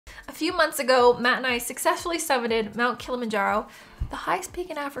A few months ago, Matt and I successfully summited Mount Kilimanjaro, the highest peak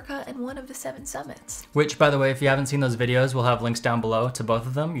in Africa and one of the 7 summits. Which, by the way, if you haven't seen those videos, we'll have links down below to both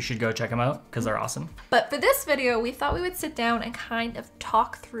of them. You should go check them out because they're awesome. But for this video, we thought we would sit down and kind of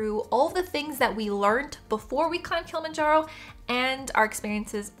talk through all the things that we learned before we climbed Kilimanjaro and our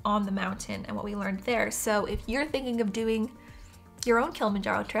experiences on the mountain and what we learned there. So if you're thinking of doing your own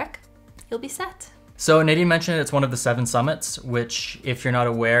Kilimanjaro trek, you'll be set. So Nadine mentioned it's one of the 7 summits, which, if you're not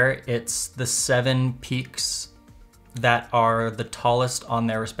aware, it's the 7 peaks that are the tallest on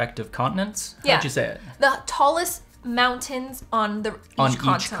their respective continents. Yeah. How'd you say it? The tallest mountains on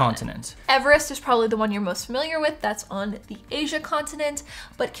each continent. Everest is probably the one you're most familiar with. That's on the Asia continent,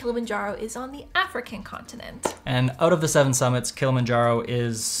 but Kilimanjaro is on the African continent. And out of the 7 summits, Kilimanjaro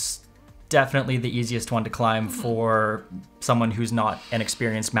is definitely the easiest one to climb for someone who's not an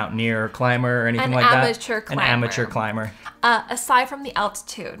experienced mountaineer or climber or anything like that. An amateur climber. Aside from the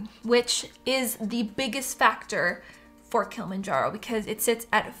altitude, which is the biggest factor for Kilimanjaro because it sits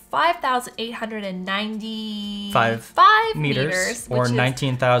at 5,895 meters or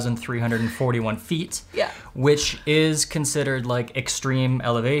 19,341 feet, which is considered like extreme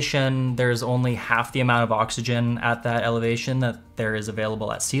elevation. There's only half the amount of oxygen at that elevation that there is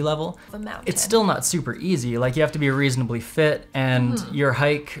available at sea level. It's still not super easy. Like, you have to be reasonably fit, and your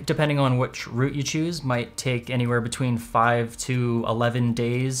hike, depending on which route you choose, might take anywhere between 5 to 11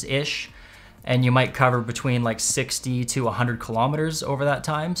 days-ish. And you might cover between like 60 to 100 kilometers over that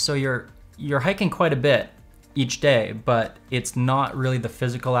time. So you're hiking quite a bit each day, but it's not really the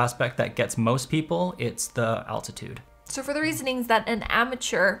physical aspect that gets most people, it's the altitude. So for the reasonings that an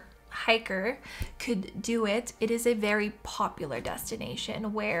amateur hiker could do it, it is a very popular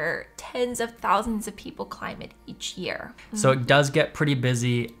destination where tens of thousands of people climb it each year. So it does get pretty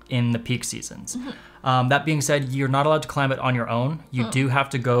busy in the peak seasons. That being said, you're not allowed to climb it on your own. You do have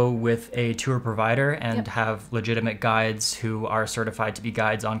to go with a tour provider and have legitimate guides who are certified to be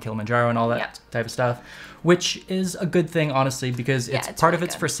guides on Kilimanjaro and all that type of stuff, which is a good thing, honestly, because it's part of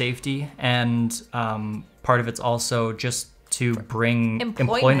it's for safety, and part of it's also just to bring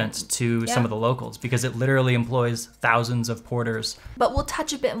employment to some of the locals, because it literally employs thousands of porters. But we'll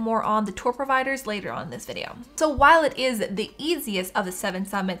touch a bit more on the tour providers later on in this video. So while it is the easiest of the 7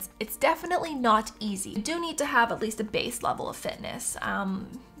 summits, it's definitely not easy. You do need to have at least a base level of fitness,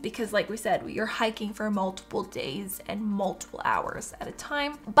 because like we said, you're hiking for multiple days and multiple hours at a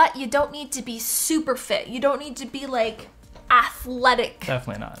time. But you don't need to be super fit. You don't need to be like athletic.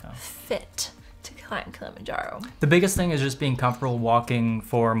 Definitely not, no. Fit to climb Kilimanjaro. The biggest thing is just being comfortable walking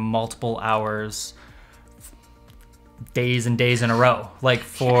for multiple hours, days and days in a row, like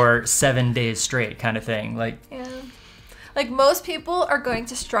for 7 days straight kind of thing. Like most people are going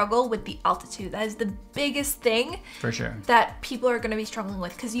to struggle with the altitude. That is the biggest thing for sure that people are going to be struggling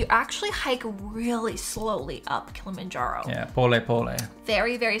with, because you actually hike really slowly up Kilimanjaro. Yeah, pole.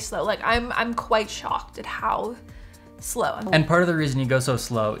 Very, very slow. Like I'm quite shocked at how slow. And part of the reason you go so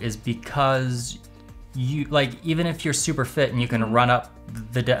slow is because you, like, even if you're super fit and you can run up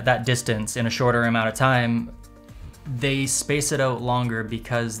that distance in a shorter amount of time, they space it out longer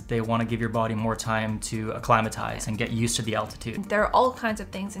because they want to give your body more time to acclimatize and get used to the altitude. There are all kinds of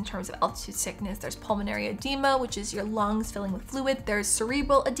things in terms of altitude sickness. There's pulmonary edema, which is your lungs filling with fluid. There's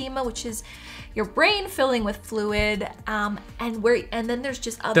cerebral edema, which is your brain filling with fluid. And then there's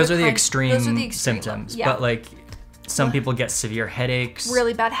just other Those are the extreme symptoms. Yeah. But like, some people get severe headaches.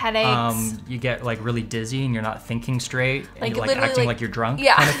 Really bad headaches. You get like really dizzy and you're not thinking straight. And Like, you're like acting like you're drunk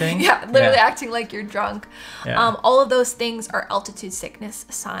kind of thing. Literally acting like you're drunk. All of those things are altitude sickness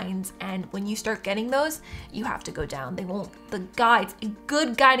signs. And when you start getting those, you have to go down. The guides, a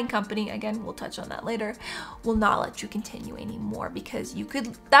good guiding company, again, we'll touch on that later, will not let you continue anymore, because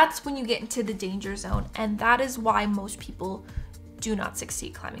that's when you get into the danger zone. And that is why most people do not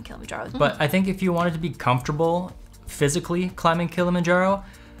succeed climbing Kilimanjaro. But I think if you wanted to be comfortable physically climbing Kilimanjaro,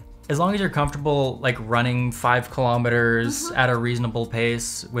 as long as you're comfortable like running 5 kilometers at a reasonable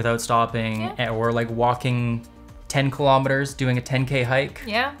pace without stopping, or like walking 10 kilometers, doing a 10K hike,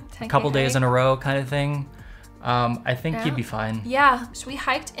 a couple days in a row kind of thing, I think you'd be fine. Yeah, so we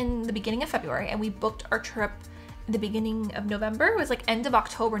hiked in the beginning of February and we booked our trip in the beginning of November. It was like end of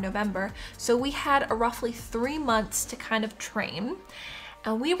October, November. So we had roughly 3 months to kind of train.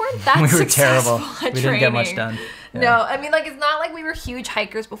 And we weren't that successful at training. We didn't get much done. Yeah. No, I mean, like, it's not like we were huge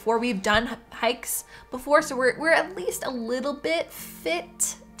hikers before. We've done hikes before, so we're at least a little bit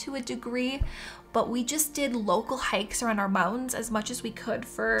fit to a degree. But we just did local hikes around our mountains as much as we could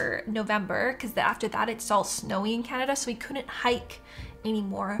for November, because after that it's all snowy in Canada, so we couldn't hike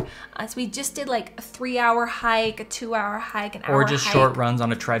anymore. So we just did like a 3-hour hike, a 2-hour hike, an hour Or just hike. short runs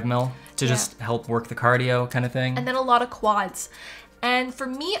on a treadmill to just help work the cardio kind of thing. And then a lot of quads. And for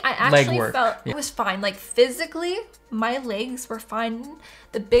me, I actually felt it was fine. Like physically, my legs were fine.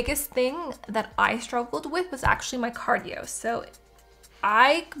 The biggest thing that I struggled with was actually my cardio. So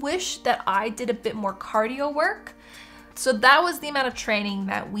I wish that I did a bit more cardio work. So that was the amount of training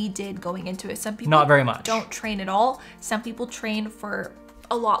that we did going into it. Some people not very much. Don't train at all. Some people train for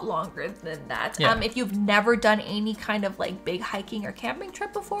a lot longer than that. Yeah. If you've never done any kind of like big hiking or camping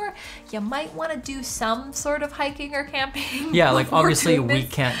trip before, you might want to do some sort of hiking or camping. Yeah, like obviously we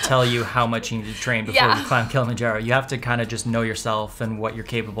can't tell you how much you need to train before you climb Kilimanjaro. You have to kind of just know yourself and what you're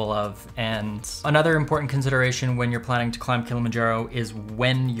capable of. And another important consideration when you're planning to climb Kilimanjaro is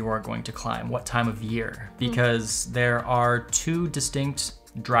when you are going to climb, what time of year, because there are 2 distinct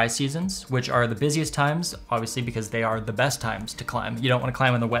dry seasons, which are the busiest times, obviously, because they are the best times to climb. You don't want to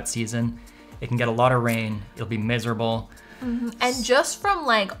climb in the wet season. It can get a lot of rain. It'll be miserable. And just from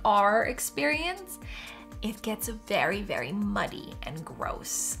like our experience, it gets very, very muddy and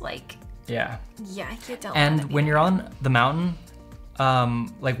gross. Like, yeah, you don't. And when you're on the mountain,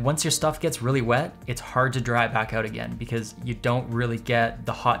 like once your stuff gets really wet, it's hard to dry it back out again because you don't really get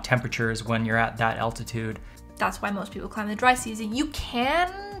the hot temperatures when you're at that altitude. That's why most people climb the dry season. You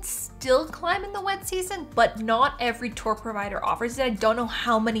can still climb in the wet season, but not every tour provider offers it. I don't know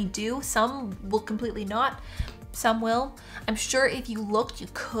how many do. Some will completely not. Some will. I'm sure if you looked, you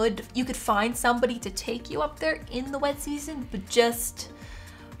could find somebody to take you up there in the wet season, but just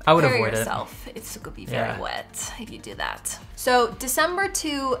I would avoid yourself. It's going to be very wet if you do that. So December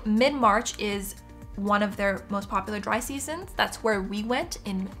to mid-March is one of their most popular dry seasons. That's where we went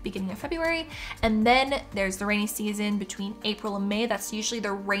in beginning of February. And then there's the rainy season between April and May. That's usually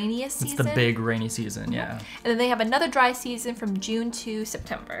the rainiest season. It's the big rainy season, yeah. And then they have another dry season from June to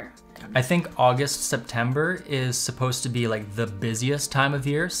September. I think August, September is supposed to be like the busiest time of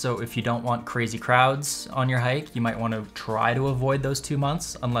year. So if you don't want crazy crowds on your hike, you might want to try to avoid those 2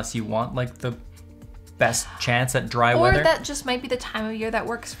 months unless you want like the best chance at dry weather. Or that just might be the time of year that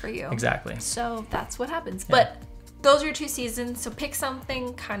works for you. Exactly. So that's what happens. Yeah. But those are your 2 seasons. So pick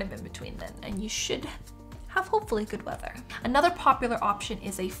something kind of in between then, and you should have hopefully good weather. Another popular option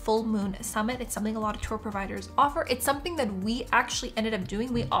is a full moon summit. It's something a lot of tour providers offer. It's something that we actually ended up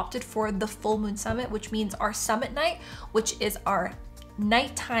doing. We opted for the full moon summit, which means our summit night, which is our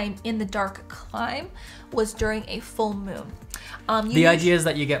nighttime in the dark climb, was during a full moon. The idea is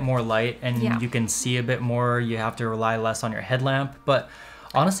that you get more light and you can see a bit more. You have to rely less on your headlamp, but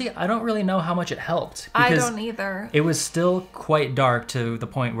honestly, I don't really know how much it helped. I don't either. It was still quite dark to the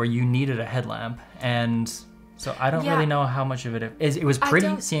point where you needed a headlamp, and so I don't really know how much of it is. It was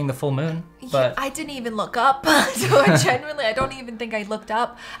pretty seeing the full moon, but I didn't even look up. So genuinely, I don't even think I looked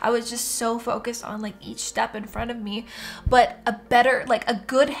up. I was just so focused on like each step in front of me. But a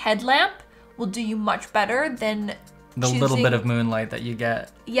good headlamp will do you much better than the little bit of moonlight that you get.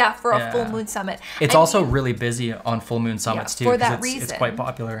 Yeah, for a full moon summit. It's also really busy on full moon summits too. For that reason. It's quite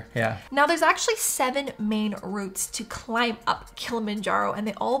popular, Now there's actually 7 main routes to climb up Kilimanjaro, and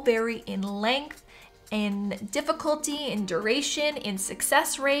they all vary in length, in difficulty, in duration, in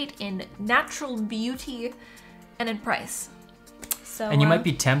success rate, in natural beauty, and in price. So, and you might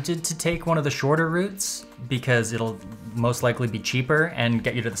be tempted to take one of the shorter routes because it'll most likely be cheaper and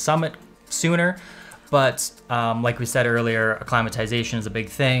get you to the summit sooner. But like we said earlier, acclimatization is a big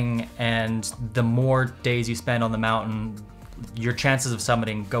thing, and the more days you spend on the mountain, your chances of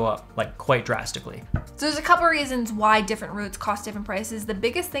summiting go up like quite drastically. So there's a couple reasons why different routes cost different prices. The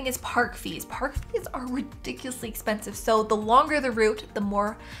biggest thing is park fees. Park fees are ridiculously expensive. So the longer the route, the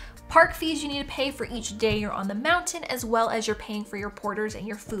more park fees you need to pay for each day you're on the mountain, as well as you're paying for your porters and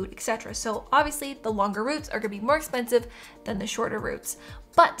your food, etc. So obviously the longer routes are going to be more expensive than the shorter routes.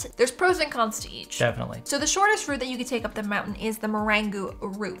 But there's pros and cons to each. Definitely. So the shortest route that you can take up the mountain is the Marangu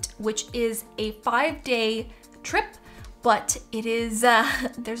route, which is a 5-day trip, but it is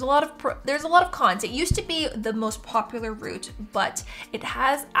there's a lot of cons. It used to be the most popular route, but it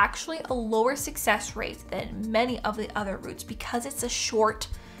has actually a lower success rate than many of the other routes because it's a short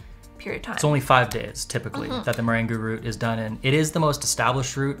period of time. It's only 5 days typically that the Marangu route is done in. It is the most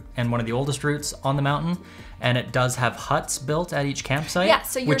established route and one of the oldest routes on the mountain, and it does have huts built at each campsite,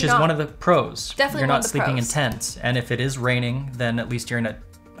 so which is one of the pros. Definitely you're one not of the sleeping pros. in tents, and if it is raining, then at least you're in a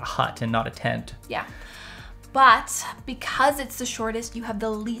hut and not a tent. Yeah. But because it's the shortest, you have the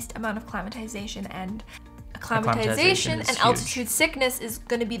least amount of acclimatization, and acclimatization and altitude sickness is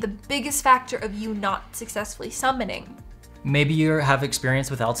going to be the biggest factor of you not successfully summiting. maybe you have experience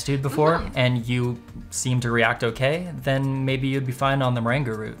with altitude before and you seem to react okay, then maybe you'd be fine on the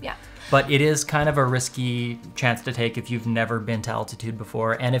Marengo route. Yeah. But it is kind of a risky chance to take if you've never been to altitude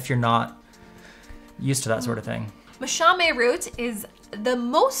before and if you're not used to that sort of thing. Mount route is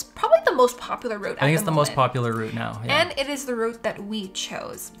probably the most popular route. I think it's the most popular route now. Yeah. And it is the route that we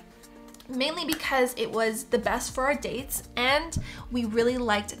chose. Mainly because it was the best for our dates and we really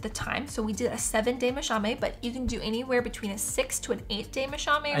liked the time. So we did a 7-day Mount, but you can do anywhere between a 6 to an 8-day Mount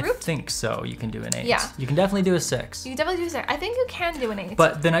route. I think so. You can do an 8. Yeah. You can definitely do a 6. You can definitely do a 6. I think you can do an 8.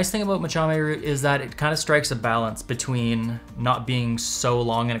 But the nice thing about Mount route is that it kind of strikes a balance between not being so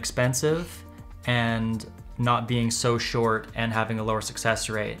long and expensive and not being so short and having a lower success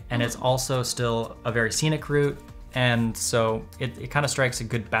rate. And it's also still a very scenic route. And so it kind of strikes a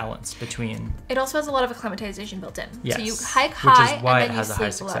good balance between. It also has a lot of acclimatization built in. Yes, so you hike high, which is why and then it has you a high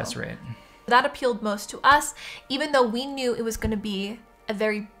sleep success low. rate. That appealed most to us, even though we knew it was going to be a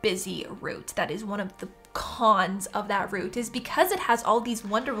very busy route. That is one of the cons of that route, is because it has all these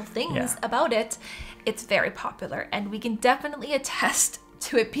wonderful things about it. It's very popular, and we can definitely attest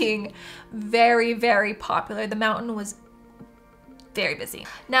to it being very, very popular. The mountain was very busy.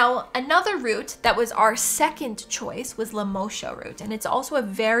 Now, another route that was our second choice was Lemosho route, and it's also a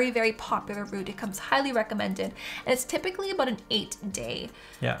very, very popular route. It comes highly recommended, and it's typically about an 8-day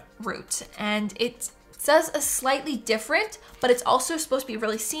route, and it does a slightly different, but it's also supposed to be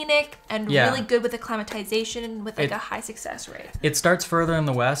really scenic and really good with acclimatization with like a high success rate. It starts further in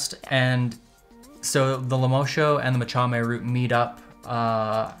the west, and so the Lemosho and the Mount route meet up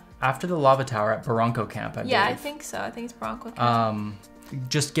after the lava tower at Barranco Camp, I believe. Yeah, I think so. I think it's Barranco Camp.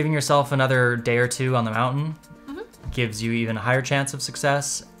 Just giving yourself another day or two on the mountain gives you even a higher chance of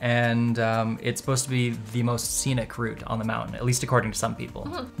success, and it's supposed to be the most scenic route on the mountain, at least according to some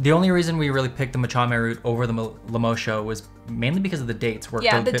people. The only reason we really picked the Mount route over the Lemosho was mainly because of the dates worked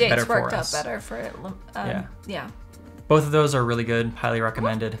out a bit better for us. Yeah, the dates worked out better for it. Yeah. Both of those are really good, highly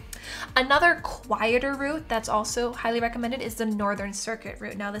recommended. Another quieter route that's also highly recommended is the Northern Circuit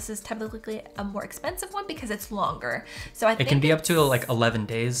route. Now, this is typically a more expensive one because it's longer. So I think it can be up to like 11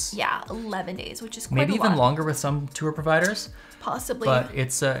 days. Yeah, 11 days, which is quite maybe a even lot. longer with some tour providers. Possibly. But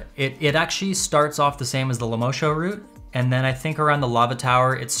it's it actually starts off the same as the Lemosho route. And then I think around the lava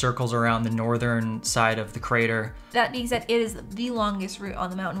tower, it circles around the northern side of the crater. That being said, it is the longest route on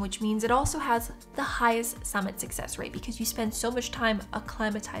the mountain, which means it also has the highest summit success rate because you spend so much time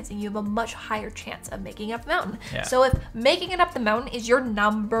acclimatizing. You have a much higher chance of making it up the mountain. Yeah. So if making it up the mountain is your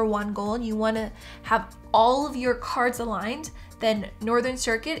 #1 goal and you want to have all of your cards aligned, then Northern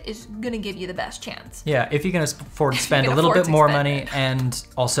Circuit is going to give you the best chance. Yeah, if you can afford to spend a little bit more money and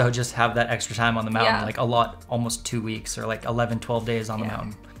also just have that extra time on the mountain, like almost 2 weeks or like 11, 12 days on the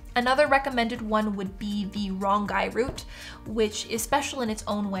mountain. Another recommended one would be the Rongai route, which is special in its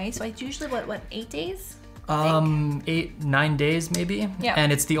own way. So it's usually, what 8 days? 8, 9 days maybe. Yeah.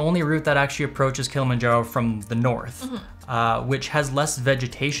 And it's the only route that actually approaches Kilimanjaro from the north, which has less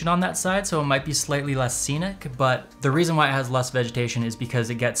vegetation on that side, so it might be slightly less scenic, but the reason why it has less vegetation is because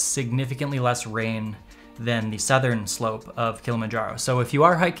it gets significantly less rain than the southern slope of Kilimanjaro. So if you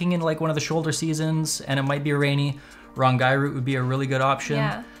are hiking in like one of the shoulder seasons and it might be rainy, Rongai route would be a really good option.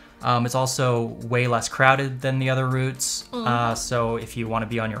 Yeah. It's also way less crowded than the other routes. So if you want to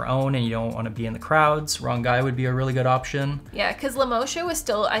be on your own and you don't want to be in the crowds, Rongai would be a really good option. Yeah, because Lemosho is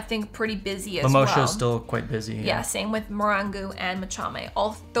still, I think, pretty busy as well. Lemosho is still quite busy. Yeah, same with Marengo and Mount.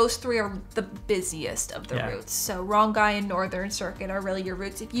 All those three are the busiest of the routes. So Rongai and Northern Circuit are really your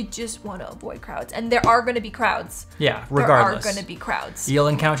routes if you just want to avoid crowds. And there are going to be crowds. Yeah, regardless. There are going to be crowds. You'll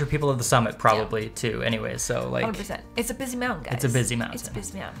encounter people at the summit probably too anyway, so like... 100%. It's a busy mountain, guys. It's a busy mountain. It's a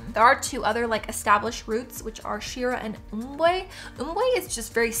busy mountain. There are 2 other like established routes, which are Shira and Umbwe. Umbwe is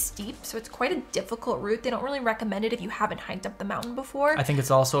just very steep, so it's quite a difficult route. They don't really recommend it if you haven't hiked up the mountain before. I think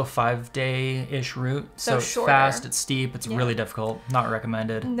it's also a 5-day-ish route. So it's shorter. Fast, it's steep, it's really difficult, not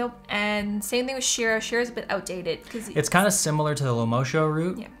recommended. Nope. And same thing with Shira. Shira's a bit outdated because it's kind of similar to the Lemosho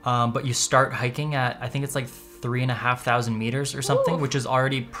route, but you start hiking at, I think it's like 3,500 meters or something, which is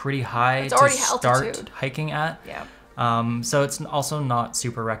already pretty high to start hiking at. Yeah. So it's also not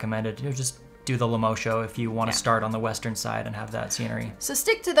super recommended. You just do the Lemosho if you want to start on the western side and have that scenery. So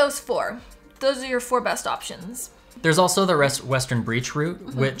stick to those 4. Those are your 4 best options. There's also the Western Breach route,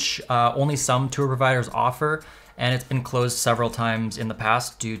 which only some tour providers offer, and it's been closed several times in the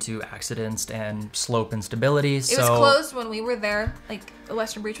past due to accidents and slope instability. It was closed when we were there. Like the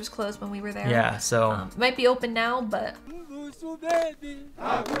Western Breach was closed when we were there. Yeah, so it might be open now, but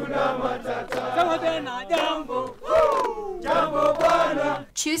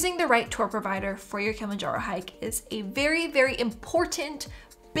Choosing the right tour provider for your Kilimanjaro hike is a very, very important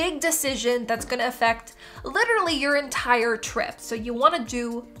big decision that's going to affect literally your entire trip. So you want to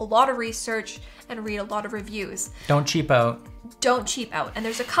do a lot of research and read a lot of reviews. Don't cheap out. Don't cheap out. And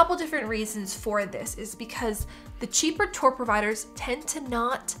there's a couple different reasons for this, is because the cheaper tour providers tend to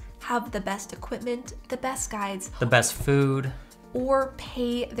not have the best equipment, the best guides, the best food, or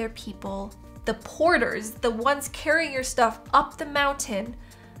pay their people, the porters, the ones carrying your stuff up the mountain,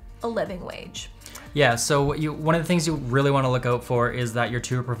 a living wage. Yeah, so one of the things you really want to look out for is that your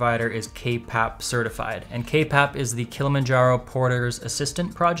tour provider is KPAP certified. And KPAP is the Kilimanjaro Porters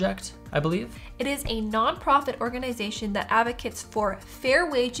Assistant Project, I believe. It is a non-profit organization that advocates for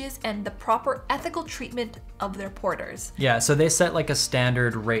fair wages and the proper ethical treatment of their porters. Yeah, so they set like a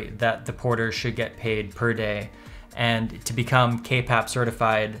standard rate that the porters should get paid per day. And to become KPAP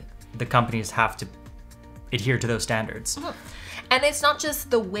certified, the companies have to adhere to those standards. Mm-hmm. And it's not just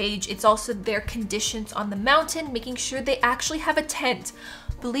the wage, it's also their conditions on the mountain, making sure they actually have a tent.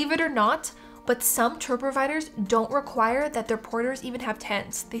 Believe it or not, but some tour providers don't require that their porters even have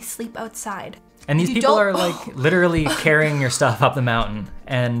tents. They sleep outside. And these people are like literally carrying your stuff up the mountain.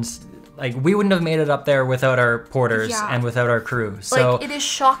 And like we wouldn't have made it up there without our porters and without our crew. So like, it is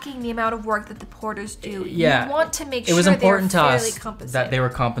shocking the amount of work that the porters do. Yeah, you want to make sure it was important to us compensated. that they were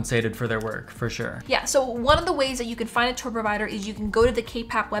compensated for their work, for sure. Yeah, so one of the ways that you can find a tour provider is you can go to the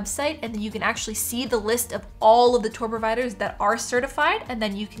KPAP website, and then you can actually see the list of all of the tour providers that are certified, and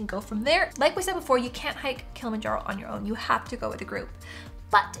then you can go from there. Like we said before, you can't hike Kilimanjaro on your own. You have to go with a group.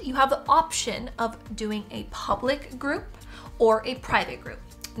 But you have the option of doing a public group or a private group.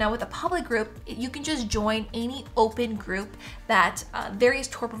 Now with a public group, you can just join any open group that various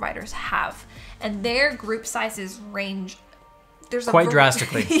tour providers have, and their group sizes range quite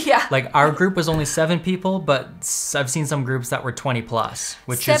drastically. Yeah. Like our group was only 7 people, but I've seen some groups that were 20 plus,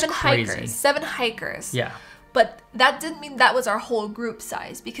 which is crazy. 7 hikers. Yeah. But that didn't mean that was our whole group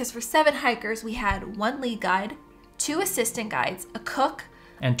size, because for 7 hikers, we had 1 lead guide, 2 assistant guides, a cook,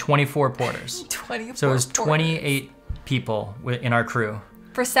 and 24 porters. 24 So it was porters. 28 people in our crew.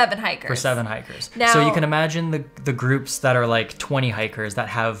 For 7 hikers. For 7 hikers. Now, so you can imagine the groups that are like 20 hikers that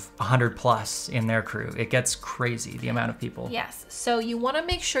have 100 plus in their crew. It gets crazy, the amount of people. Yes. So you want to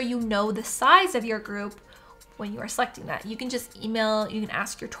make sure you know the size of your group when you are selecting that. You can just email, you can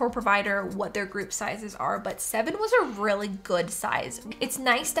ask your tour provider what their group sizes are, but 7 was a really good size. It's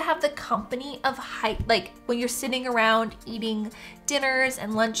nice to have the company of hike, like when you're sitting around eating dinners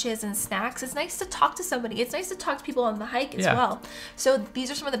and lunches and snacks, it's nice to talk to somebody. It's nice to talk to people on the hike as well. So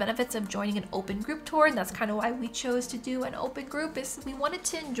these are some of the benefits of joining an open group tour, and that's kind of why we chose to do an open group, is we wanted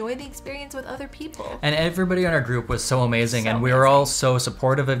to enjoy the experience with other people. And everybody in our group was so amazing, and we were all so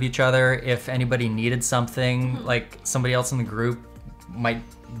supportive of each other. If anybody needed something, like somebody else in the group might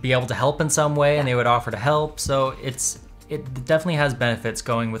be able to help in some way, and they would offer to help. So it definitely has benefits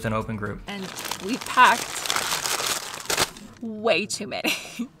going with an open group. And we packed way too many,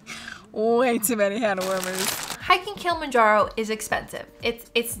 way too many hand warmers. Hiking Kilimanjaro is expensive. It's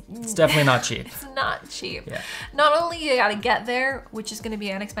definitely not cheap. It's not cheap. Yeah. Not only you gotta get there, which is gonna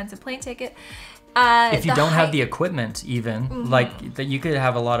be an expensive plane ticket. If you don't have the equipment even, like that, you could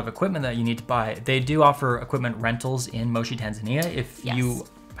have a lot of equipment that you need to buy. They do offer equipment rentals in Moshi, Tanzania if you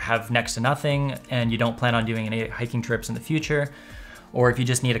have next to nothing and you don't plan on doing any hiking trips in the future, or if you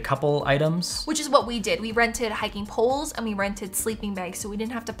just need a couple items. Which is what we did. We rented hiking poles and we rented sleeping bags, so we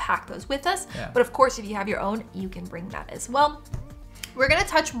didn't have to pack those with us. Yeah. But of course, if you have your own, you can bring that as well. We're gonna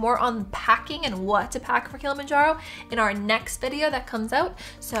touch more on packing and what to pack for Kilimanjaro in our next video that comes out.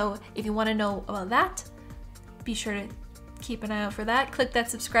 So if you wanna know about that, be sure to keep an eye out for that. Click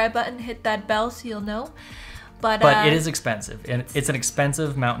that subscribe button, hit that bell so you'll know. But it is expensive, and it's an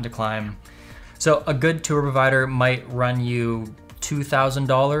expensive mountain to climb. So a good tour provider might run you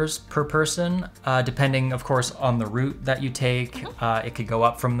 $2,000 per person, depending, of course, on the route that you take. It could go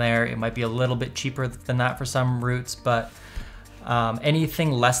up from there. It might be a little bit cheaper than that for some routes, but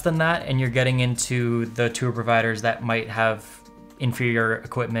anything less than that, and you're getting into the tour providers that might have inferior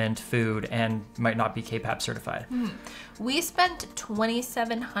equipment, food, and might not be KPAP certified. We spent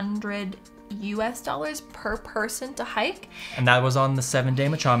 $2,700 US per person to hike. And that was on the 7-day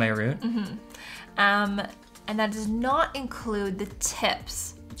Machame route. And that does not include the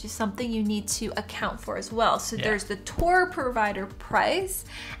tips, which is something you need to account for as well. So there's the tour provider price,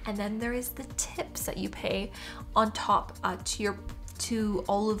 and then there is the tips that you pay on top to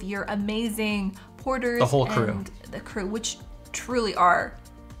all of your amazing porters, the whole crew, and the crew, which truly are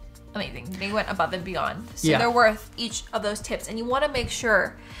amazing. They went above and beyond. So Yeah. they're worth each of those tips. And you want to make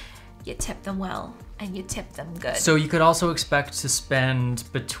sure you tip them well and you tip them good. So you could also expect to spend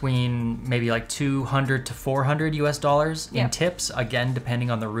between maybe like $200 to $400 US in tips, again, depending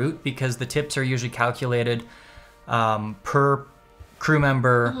on the route, because the tips are usually calculated per crew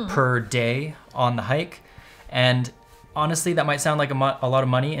member per day on the hike. And honestly, that might sound like a lot of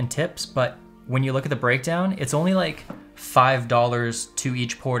money in tips, but when you look at the breakdown, it's only like $5 to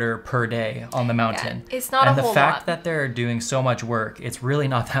each porter per day on the mountain. Yeah, it's not a whole lot. And the fact that they're doing so much work, it's really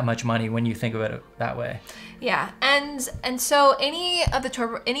not that much money when you think about it that way. Yeah, and so any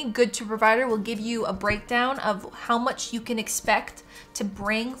good tour provider will give you a breakdown of how much you can expect to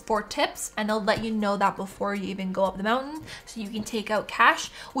bring for tips, and they'll let you know that before you even go up the mountain, so you can take out cash,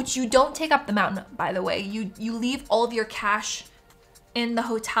 which you don't take up the mountain, by the way. You leave all of your cash in the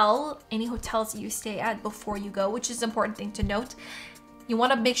hotel, any hotels that you stay at before you go, which is an important thing to note. You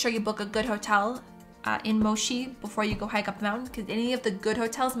want to make sure you book a good hotel in Moshi before you go hike up the mountain, because any of the good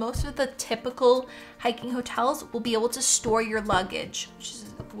hotels, most of the typical hiking hotels will be able to store your luggage,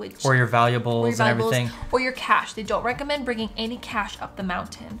 or your valuables and everything, or your cash. They don't recommend bringing any cash up the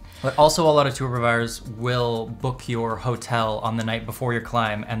mountain. But also, a lot of tour providers will book your hotel on the night before your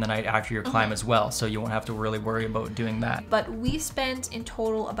climb and the night after your climb as well, so you won't have to really worry about doing that. But we spent in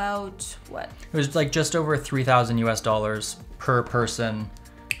total about what? It was like just over $3,000 US per person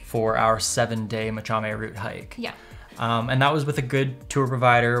for our 7-day Machame route hike. Yeah. And that was with a good tour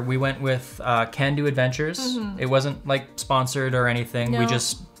provider. We went with Can Do Adventures. It wasn't like sponsored or anything. No.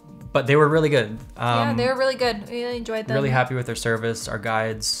 But they were really good. Yeah, they were really good. We really enjoyed them. Really happy with their service, our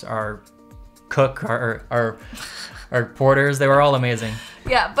guides, our cook, our porters. They were all amazing.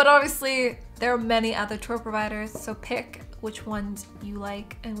 Yeah, but obviously there are many other tour providers, so pick which ones you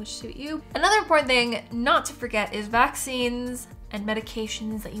like and which suit you. Another important thing not to forget is vaccines and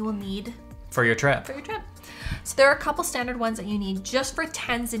medications that you will need for your trip. So there are a couple standard ones that you need just for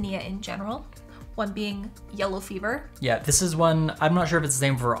Tanzania in general. One being yellow fever. Yeah, this is one, I'm not sure if it's the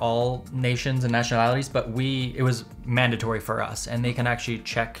same for all nations and nationalities, but it was mandatory for us, and they can actually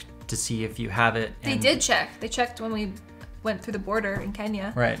check to see if you have it. They did check. They checked when we went through the border in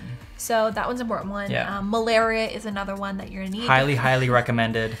Kenya. Right. So that one's an important one. Yeah. Malaria is another one that you're gonna need. Highly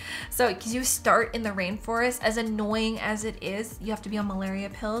recommended. So, because you start in the rainforest, as annoying as it is, you have to be on malaria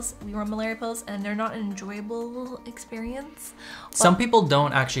pills. We were on malaria pills, and they're not an enjoyable experience. Some people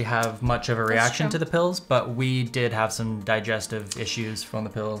don't actually have much of a reaction to the pills, but we did have some digestive issues from the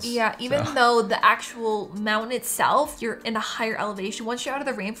pills. Yeah, even though the actual mountain itself, you're in a higher elevation. Once you're out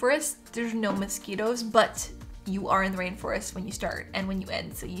of the rainforest, there's no mosquitoes, but you are in the rainforest when you start and when you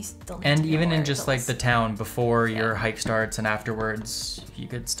end, so you still need to be even in just like the town before your hike starts and afterwards, you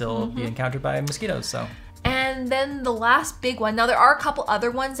could still be encountered by mosquitoes. So. And then the last big one. Now there are a couple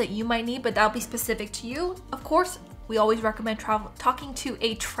other ones that you might need, but that'll be specific to you. Of course, we always recommend talking to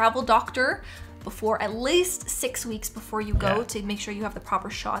a travel doctor before at least 6 weeks before you go to make sure you have the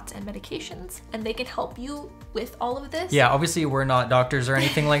proper shots and medications, and they can help you with all of this. Yeah, obviously we're not doctors or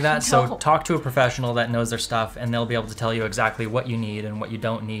anything like that, so talk to a professional that knows their stuff, and they'll be able to tell you exactly what you need and what you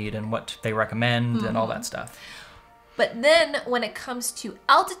don't need and what they recommend and all that stuff. But then when it comes to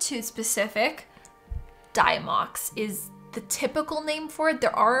altitude specific, Diamox is the typical name for it.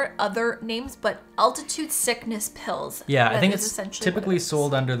 There are other names, but altitude sickness pills. Yeah, I think it's typically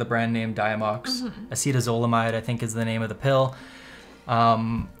sold under the brand name Diamox. Acetazolamide, I think, is the name of the pill.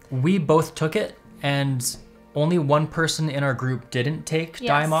 We both took it, and only one person in our group didn't take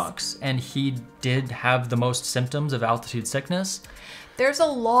Diamox, and he did have the most symptoms of altitude sickness. There's a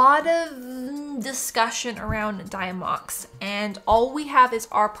lot of discussion around Diamox, and all we have is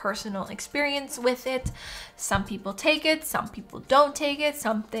our personal experience with it. Some people take it, some people don't take it,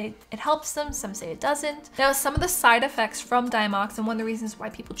 some say it helps them, some say it doesn't. Now, some of the side effects from Diamox, and one of the reasons why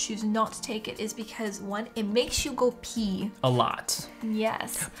people choose not to take it, is because one, it makes you go pee. A lot.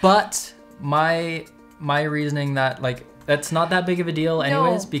 Yes. But my reasoning that, like, that's not that big of a deal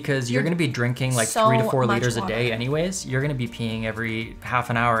anyways, because you're going to be drinking like 3 to 4 liters a day anyways. You're going to be peeing every half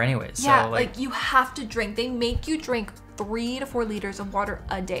an hour anyways. Yeah, so, like you have to drink. They make you drink 3 to 4 liters of water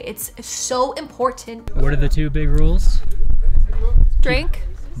a day. It's so important. What are the 2 big rules? Drink,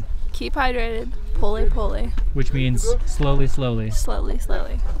 keep hydrated, pole. Which means slowly. Slowly.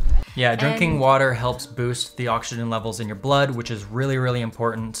 Yeah, drinking water helps boost the oxygen levels in your blood, which is really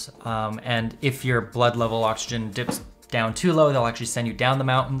important. And if your blood level oxygen dips down too low, they'll actually send you down the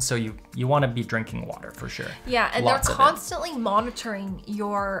mountain. So you want to be drinking water for sure. Yeah, and they're constantly monitoring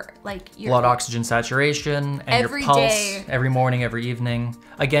your blood oxygen saturation and your pulse every morning, every evening.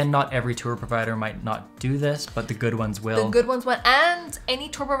 Again, not every tour provider might not do this, but the good ones will. The good ones will, and any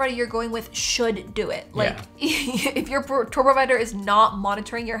tour provider you're going with should do it. Like, if your tour provider is not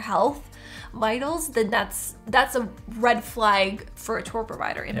monitoring your health vitals, then that's a red flag for a tour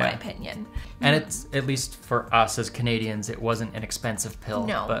provider, in my opinion. And it's, at least for us as Canadians, it wasn't an expensive pill.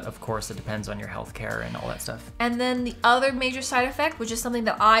 No. But of course it depends on your healthcare and all that stuff. And then the other major side effect, which is something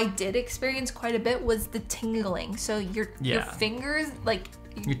that I did experience quite a bit, was the tingling. So your fingers, like,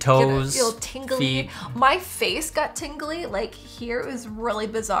 your toes, feel tingly. Feet. My face got tingly. Like, here, it was really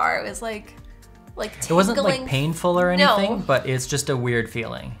bizarre. It was like it wasn't like painful or anything, but it's just a weird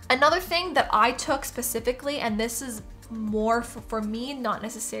feeling. Another thing that I took specifically, and this is more for me, not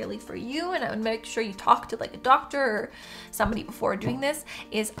necessarily for you, and I would make sure you talk to like a doctor or somebody before doing this,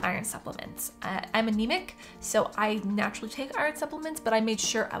 is iron supplements. I'm anemic, so I naturally take iron supplements, but I made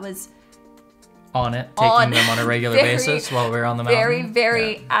sure I was on it, taking them on a regular basis while we were on the mountain.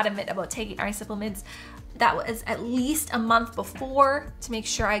 Very adamant about taking iron supplements. That was at least a month before, to make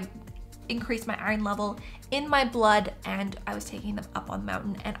sure I increased my iron level in my blood, and I was taking them up on the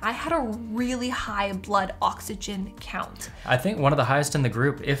mountain, and I had a really high blood oxygen count. I think one of the highest in the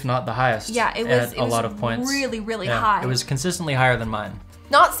group, if not the highest. Yeah, it was a lot of points. Really high. It was consistently higher than mine.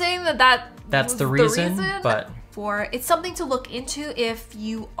 Not saying that's the reason, but it's something to look into if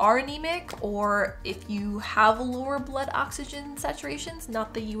you are anemic or if you have lower blood oxygen saturations.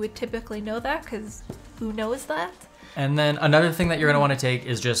 Not that you would typically know that, because who knows that? And then another thing that you're going to want to take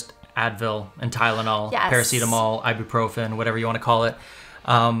is just Advil and Tylenol, paracetamol, ibuprofen, whatever you want to call it,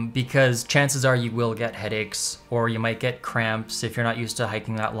 because chances are you will get headaches, or you might get cramps if you're not used to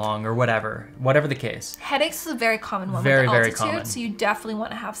hiking that long, or whatever the case. Headaches is a very common one with the altitude, so you definitely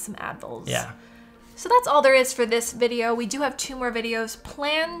want to have some Advils. Yeah. So that's all there is for this video. We do have 2 more videos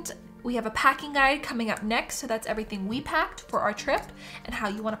planned. We have a packing guide coming up next, so that's everything we packed for our trip and how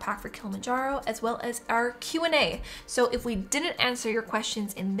you want to pack for Kilimanjaro, as well as our Q&A. So if we didn't answer your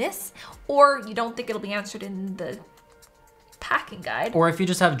questions in this, or you don't think it'll be answered in the packing guide, or if you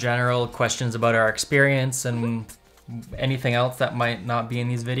just have general questions about our experience and anything else that might not be in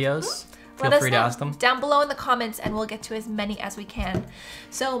these videos, feel free to ask them down below in the comments, and we'll get to as many as we can.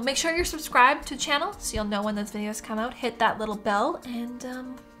 So make sure you're subscribed to the channel so you'll know when those videos come out. Hit that little bell, and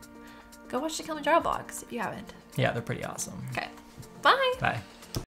go watch the Kilimanjaro vlogs if you haven't. Yeah, they're pretty awesome. Okay. Bye. Bye.